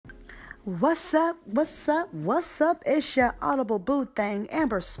What's up? What's up? What's up? It's your Audible Boo thing,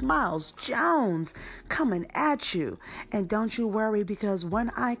 Amber Smiles Jones, coming at you. And don't you worry, because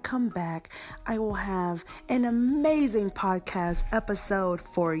when I come back, I will have an amazing podcast episode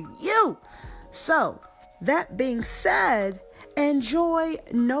for you. So, that being said, enjoy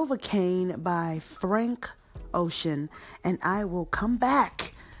Novocaine by Frank Ocean, and I will come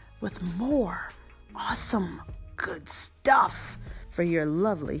back with more awesome, good stuff for your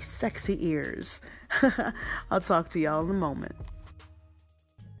lovely, sexy ears. I'll talk to y'all in a moment.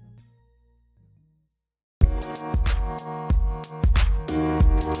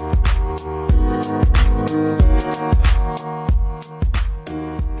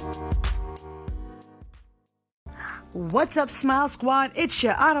 What's up, Smile Squad? It's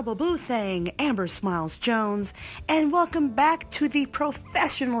your Audible Boo thing, Amber Smiles Jones, and welcome back to the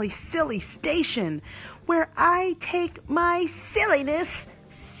Professionally Silly Station, where I take my silliness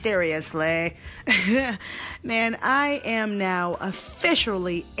seriously. Man, I am now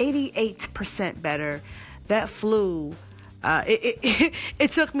officially 88% better. That flu,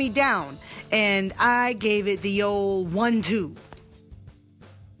 it took me down, and I gave it the old 1-2.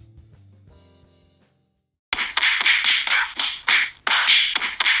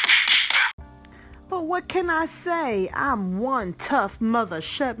 Well, what can I say? I'm one tough mother.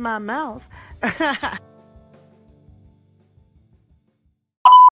 Shut my mouth.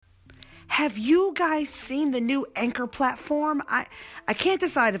 Have you guys seen the new Anchor platform? I can't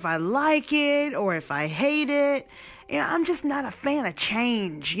decide if I like it or if I hate it. You know, I'm just not a fan of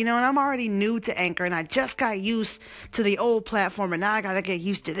change, and I'm already new to Anchor, and I just got used to the old platform, and now I gotta get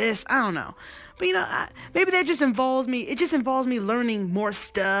used to this. I don't know. But, maybe that just involves me. It just involves me learning more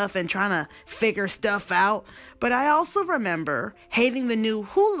stuff and trying to figure stuff out. But I also remember hating the new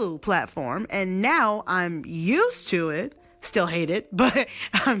Hulu platform, and now I'm used to it. Still hate it, but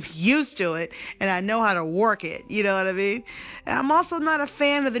I'm used to it, and I know how to work it. You know what I mean? I'm also not a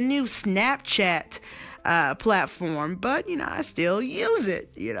fan of the new Snapchat platform, but I still use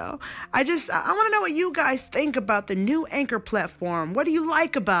it. I want to know what you guys think about the new Anchor platform. What do you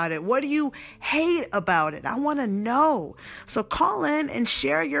like about it? What do you hate about it? I want to know. So call in and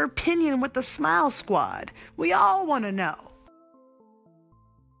share your opinion with the Smile Squad. We all want to know.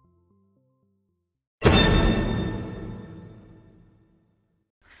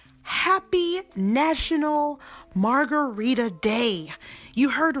 Happy National Margarita Day. You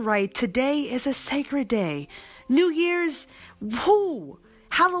heard right. Today is a sacred day. New Year's, whoo!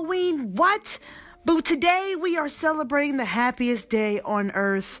 Halloween, what? But today we are celebrating the happiest day on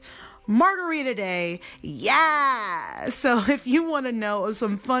earth, Margarita Day. Yeah! So if you want to know of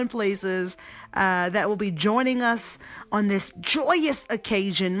some fun places that will be joining us on this joyous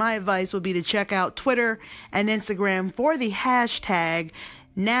occasion, my advice would be to check out Twitter and Instagram for the hashtag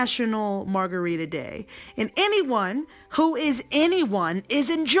National Margarita Day. And anyone is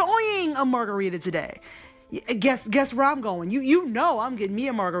enjoying a margarita today. Guess where I'm going. You know I'm getting me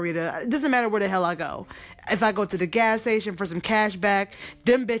a margarita. It doesn't matter where the hell I go. If I go to the gas station for some cash back,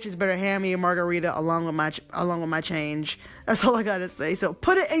 them bitches better hand me a margarita along with my change. That's all I gotta say. So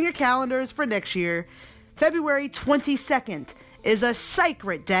put it in your calendars for next year. February 22nd is a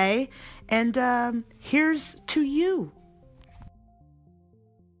sacred day, and here's to you.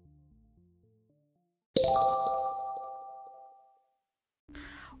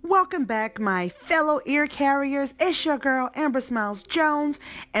 Welcome back, my fellow ear carriers. It's your girl, Amber Smiles Jones,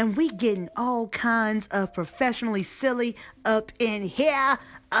 and we getting all kinds of professionally silly up in here.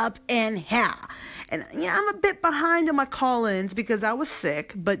 And I'm a bit behind on my call-ins because I was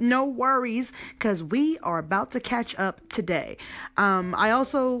sick, but no worries, because we are about to catch up today. I'm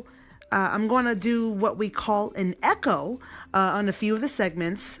going to do what we call an echo on a few of the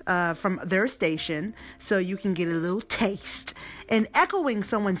segments from their station, so you can get a little taste. And echoing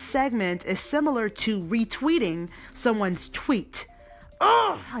someone's segment is similar to retweeting someone's tweet.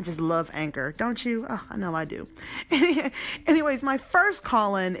 Oh, I just love Anchor, don't you? Oh, I know I do. Anyways, my first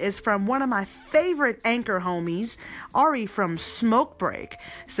call-in is from one of my favorite Anchor homies, Ari from Smoke Break.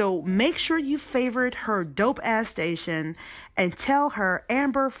 So make sure you favorite her dope-ass station and tell her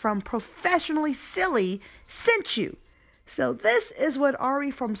Amber from Professionally Silly sent you. So this is what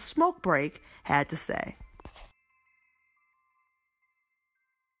Ari from Smoke Break had to say.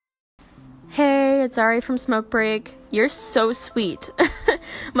 Hey, it's Ari from Smoke Break. You're so sweet.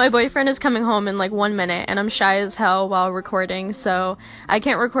 My boyfriend is coming home in like 1 minute, and I'm shy as hell while recording, so I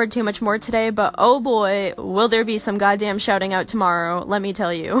can't record too much more today, but oh boy, will there be some goddamn shouting out tomorrow, let me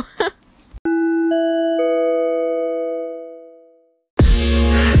tell you.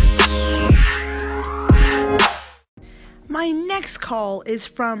 My next next call is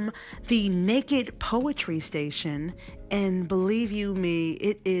from the Naked Poetry Station, and believe you me,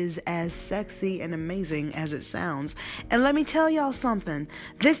 it is as sexy and amazing as it sounds. And let me tell y'all something.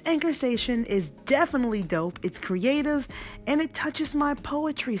 This anchor station is definitely dope. It's creative, and it touches my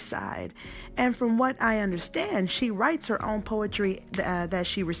poetry side. And from what I understand, she writes her own poetry that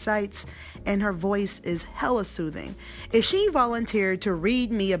she recites, and her voice is hella soothing. If she volunteered to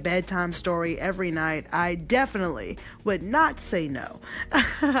read me a bedtime story every night, I definitely would not say no.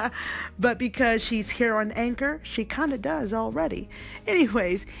 But because she's here on Anchor, she kind of does already.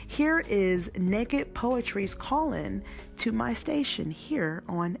 Anyways, here is Naked Poetry's call-in to my station here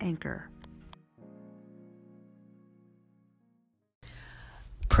on Anchor.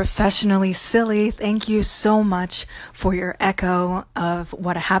 Professionally Silly, thank you so much for your echo of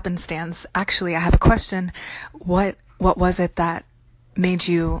What a Happenstance. Actually, I have a question. What was it that made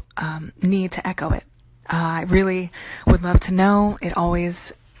you need to echo it? I really would love to know. It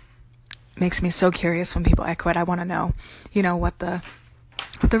always makes me so curious when people echo it. I want to know, what the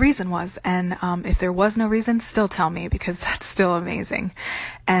reason was. And if there was no reason, still tell me, because that's still amazing.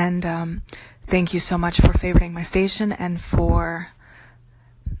 And thank you so much for favoriting my station and for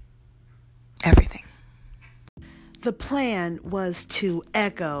everything. The plan was to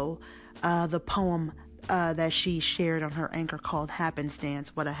echo the poem that she shared on her Anchor called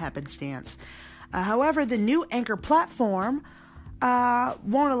Happenstance, What a Happenstance. However, the new Anchor platform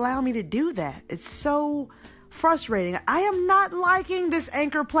won't allow me to do that. It's so frustrating. I am not liking this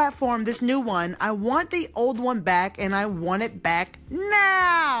Anchor platform, this new one. I want the old one back, and I want it back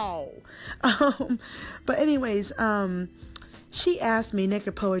now. But anyways, she asked me,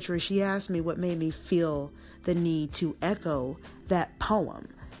 Naked Poetry, she asked me what made me feel the need to echo that poem.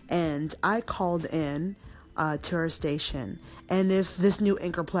 And I called in to her station. And if this new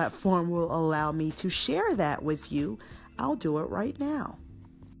Anchor platform will allow me to share that with you, I'll do it right now.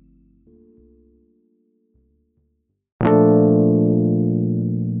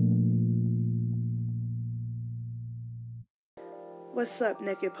 What's up,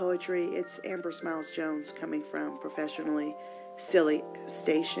 Naked Poetry? It's Amber Smiles Jones coming from Professionally Silly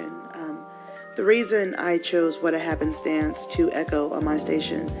Station. The reason I chose What a Happenstance to echo on my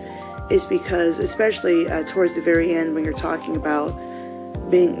station is because, especially towards the very end, when you're talking about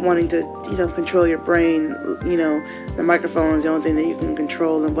wanting to, control your brain, the microphone is the only thing that you can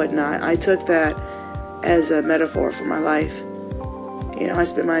control and whatnot. I took that as a metaphor for my life. I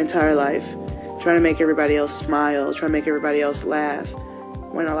spent my entire life trying to make everybody else smile, trying to make everybody else laugh,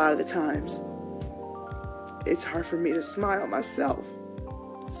 when a lot of the times it's hard for me to smile myself.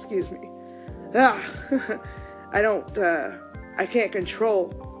 Excuse me. I can't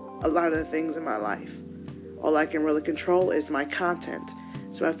control a lot of the things in my life. All I can really control is my content.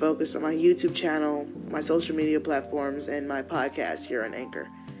 So I focus on my YouTube channel, my social media platforms, and my podcast here on Anchor.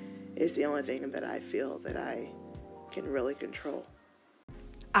 It's the only thing that I feel that I can really control.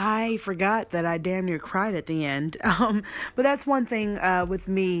 I forgot that I damn near cried at the end. But that's one thing with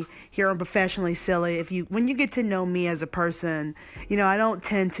me here on Professionally Silly. When you get to know me as a person, I don't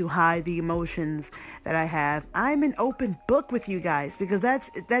tend to hide the emotions that I have. I'm an open book with you guys because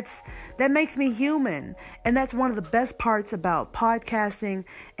that makes me human. And that's one of the best parts about podcasting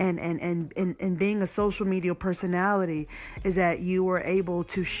and being a social media personality, is that you are able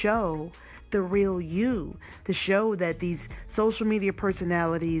to show the real you, to show that these social media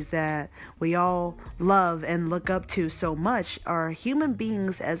personalities that we all love and look up to so much are human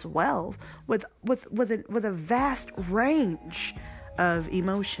beings as well, with a vast range of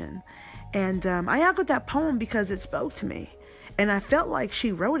emotion. And I echoed that poem because it spoke to me, and I felt like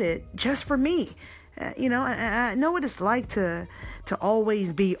she wrote it just for me. I know what it's like to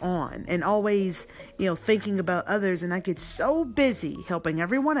always be on and always, thinking about others, and I get so busy helping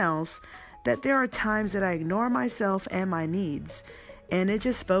everyone else that there are times that I ignore myself and my needs. And it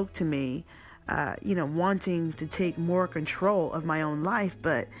just spoke to me, wanting to take more control of my own life,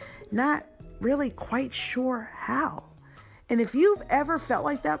 but not really quite sure how. And if you've ever felt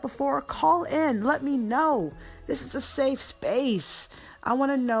like that before, call in. Let me know. This is a safe space. I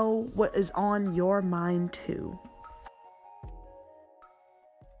want to know what is on your mind too.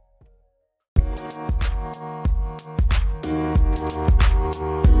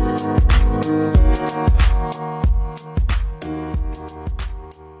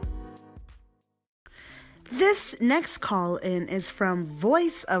 This next call in is from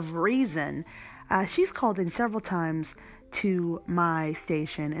Voice of Reason. She's called in several times to my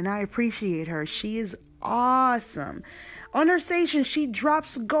station, and I appreciate her. She is awesome. On her station, she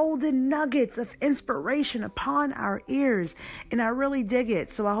drops golden nuggets of inspiration upon our ears, and I really dig it,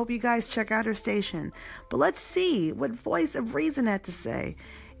 so I hope you guys check out her station. But let's see what Voice of Reason had to say.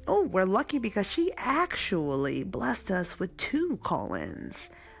 Oh, we're lucky because she actually blessed us with 2 call-ins.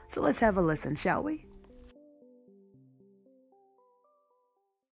 So let's have a listen, shall we?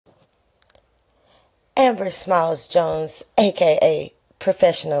 Amber Smiles Jones, aka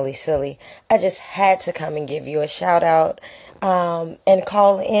Professionally Silly. I just had to come and give you a shout out and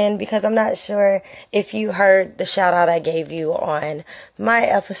call in because I'm not sure if you heard the shout out I gave you on my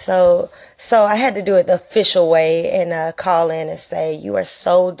episode. So I had to do it the official way and call in and say you are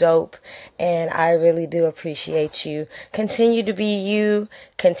so dope and I really do appreciate you. Continue to be you,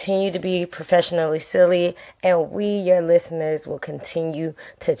 continue to be professionally silly, and we, your listeners, will continue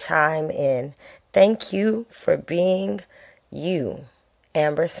to chime in. Thank you for being you.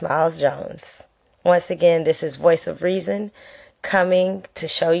 Amber Smiles Jones. Once again, this is Voice of Reason coming to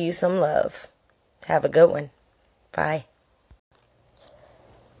show you some love. Have a good one. Bye.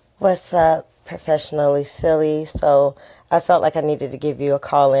 What's up, Professionally Silly? So I felt like I needed to give you a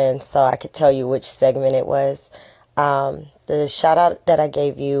call in so I could tell you which segment it was. The shout out that I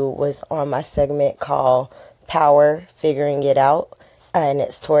gave you was on my segment called Power Figuring It Out, and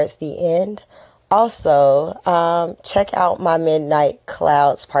it's towards the end. Also, check out my Midnight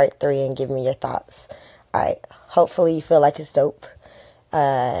Clouds Part 3 and give me your thoughts. All right. Hopefully you feel like it's dope.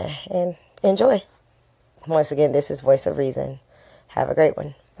 And enjoy. Once again, this is Voice of Reason. Have a great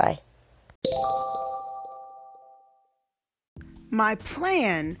one. Bye. My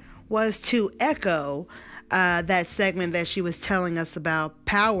plan was to echo that segment that she was telling us about,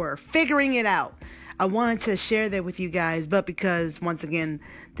 Power, Figuring It Out. I wanted to share that with you guys, but because, once again,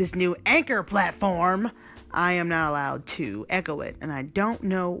 this new Anchor platform, I am not allowed to echo it, and I don't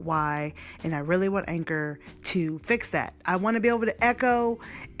know why, and I really want Anchor to fix that. I want to be able to echo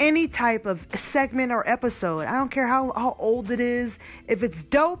any type of segment or episode. I don't care how old it is. If it's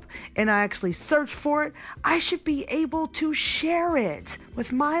dope and I actually search for it, I should be able to share it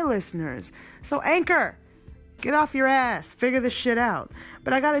with my listeners. So Anchor, get off your ass. Figure this shit out.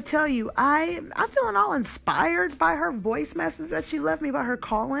 But I gotta tell you, I'm feeling all inspired by her voice message that she left me about her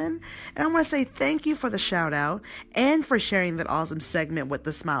call-in. And I want to say thank you for the shout out and for sharing that awesome segment with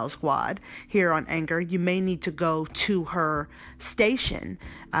the Smile Squad here on Anchor. You may need to go to her station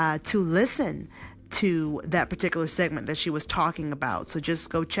to listen to that particular segment that she was talking about. So just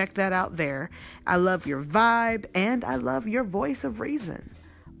go check that out there. I love your vibe and I love your voice of reason.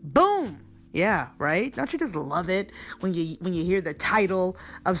 Boom! Yeah, right? Don't you just love it when you hear the title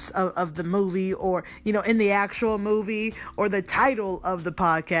of the movie, or, you know, in the actual movie, or the title of the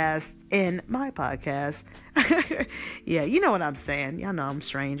podcast in my podcast? Yeah, you know what I'm saying. Y'all know I'm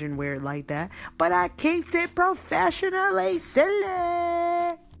strange and weird like that, but I keeps it professionally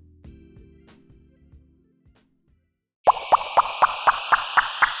silly.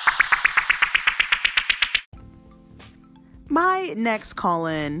 My next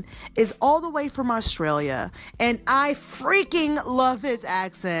call-in is all the way from Australia, and I freaking love his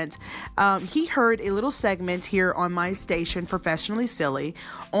accent. He heard a little segment here on my station, Professionally Silly,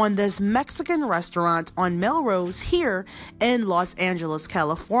 on this Mexican restaurant on Melrose here in Los Angeles,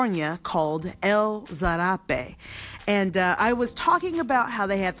 California, called El Zarape. And I was talking about how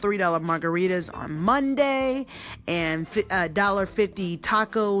they had $3 margaritas on Monday and $1.50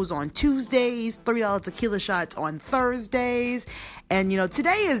 tacos on Tuesdays, $3 tequila shots on Thursdays. And, you know,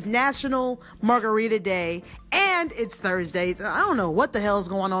 today is National Margarita Day, and it's Thursday. I don't know what the hell is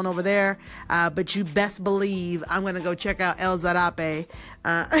going on over there, but you best believe I'm going to go check out El Zarape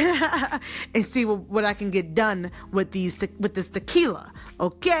and see what I can get done with this tequila.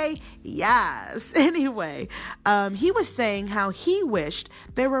 Okay? Yes. Anyway, he was saying how he wished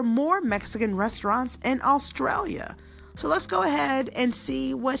there were more Mexican restaurants in Australia. So let's go ahead and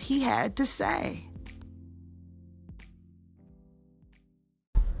see what he had to say.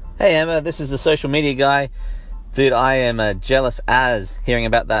 Hey Emma, this is the social media guy. Dude, I am jealous as hearing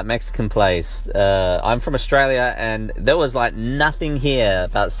about that Mexican place. I'm from Australia, and there was like nothing here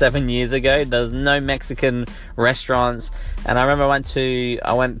about 7 years ago. There was no Mexican restaurants, and I remember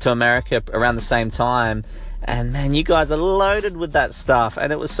I went to America around the same time, and man, you guys are loaded with that stuff,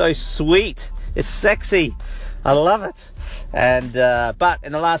 and it was so sweet. It's sexy. I love it. And but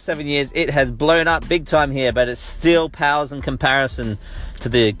in the last 7 years, it has blown up big time here, but it still pales in comparison to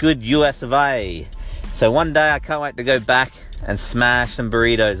the good US of A. So one day I can't wait to go back and smash some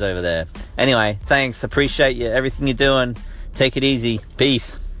burritos over there. Anyway, thanks. Appreciate you, everything you're doing. Take it easy.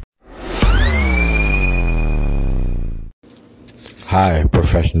 Peace. Hi,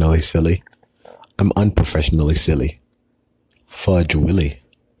 Professionally Silly. I'm unprofessionally silly. Fudge Willie.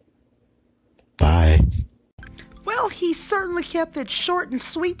 Bye. Well, he certainly kept it short and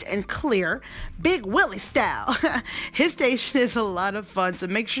sweet and clear, Big Willie style. His station is a lot of fun, so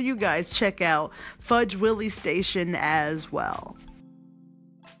make sure you guys check out Fudge Willie's station as well.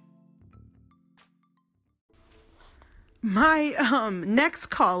 My next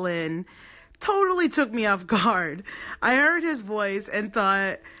call-in totally took me off guard. I heard his voice and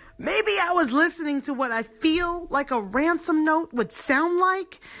thought, maybe I was listening to what I feel like a ransom note would sound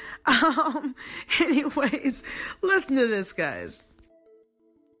like. Anyways, listen to this, guys.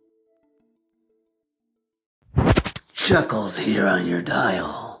 Chuckles here on your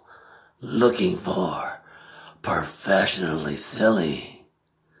dial, looking for Professionally Silly.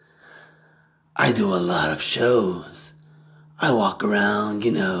 I do a lot of shows. I walk around,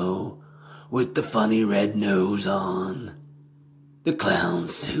 with the funny red nose on, the clown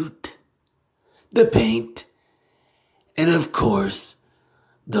suit, the paint, and of course,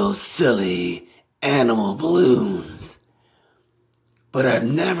 those silly animal balloons. But I've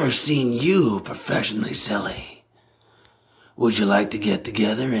never seen you professionally silly. Would you like to get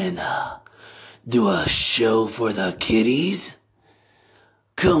together and do a show for the kiddies?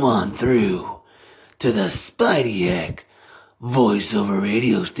 Come on through to the Spidey voiceover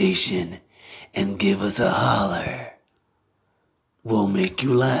radio station and give us a holler. We'll make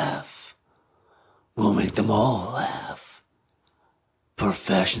you laugh. We'll make them all laugh.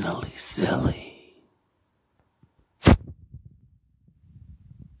 Professionally silly.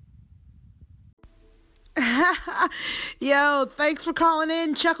 Yo, thanks for calling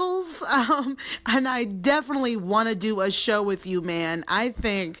in, Chuckles. And I definitely want to do a show with you, man. I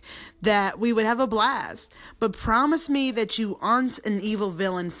think that we would have a blast. But promise me that you aren't an evil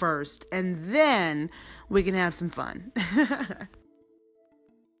villain first, and then we can have some fun.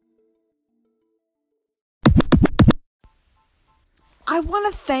 I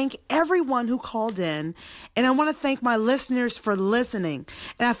want to thank everyone who called in, and I want to thank my listeners for listening.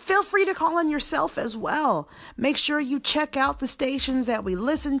 And feel free to call in yourself as well. Make sure you check out the stations that we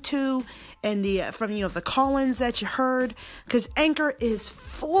listened to and the call-ins that you heard, because Anchor is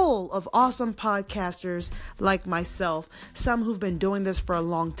full of awesome podcasters like myself, some who've been doing this for a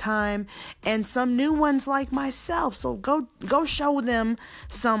long time, and some new ones like myself. So go show them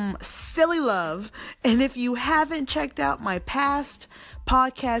some silly love. And if you haven't checked out my past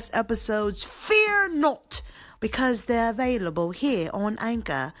podcast episodes, fear not, because they're available here on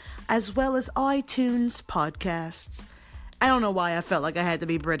Anchor as well as iTunes podcasts. I don't know why I felt like I had to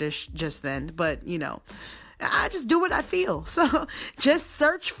be British just then, but I just do what I feel. So just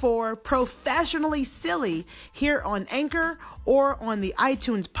search for Professionally Silly here on Anchor or on the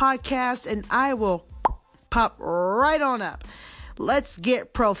iTunes podcast, and I will pop right on up. Let's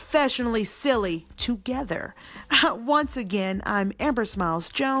get professionally silly together. Once again, I'm Amber Smiles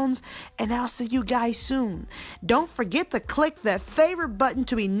Jones, and I'll see you guys soon. Don't forget to click that favorite button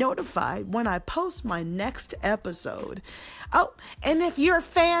to be notified when I post my next episode. Oh, and if you're a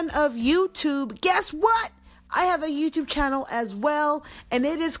fan of YouTube, guess what? I have a YouTube channel as well, and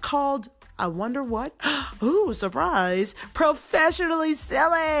it is called, I wonder what? Ooh, surprise. Professionally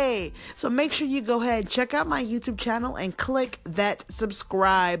Silly. So make sure you go ahead and check out my YouTube channel and click that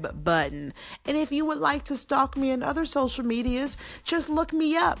subscribe button. And if you would like to stalk me on other social medias, just look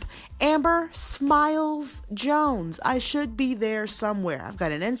me up. Amber Smiles Jones. I should be there somewhere. I've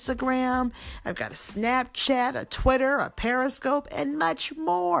got an Instagram, I've got a Snapchat, a Twitter, a Periscope, and much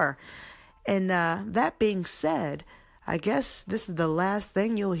more. And that being said, I guess this is the last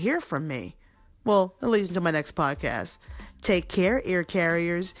thing you'll hear from me. Well, at least until my next podcast. Take care, ear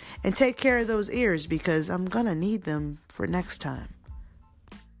carriers, and take care of those ears, because I'm gonna need them for next time.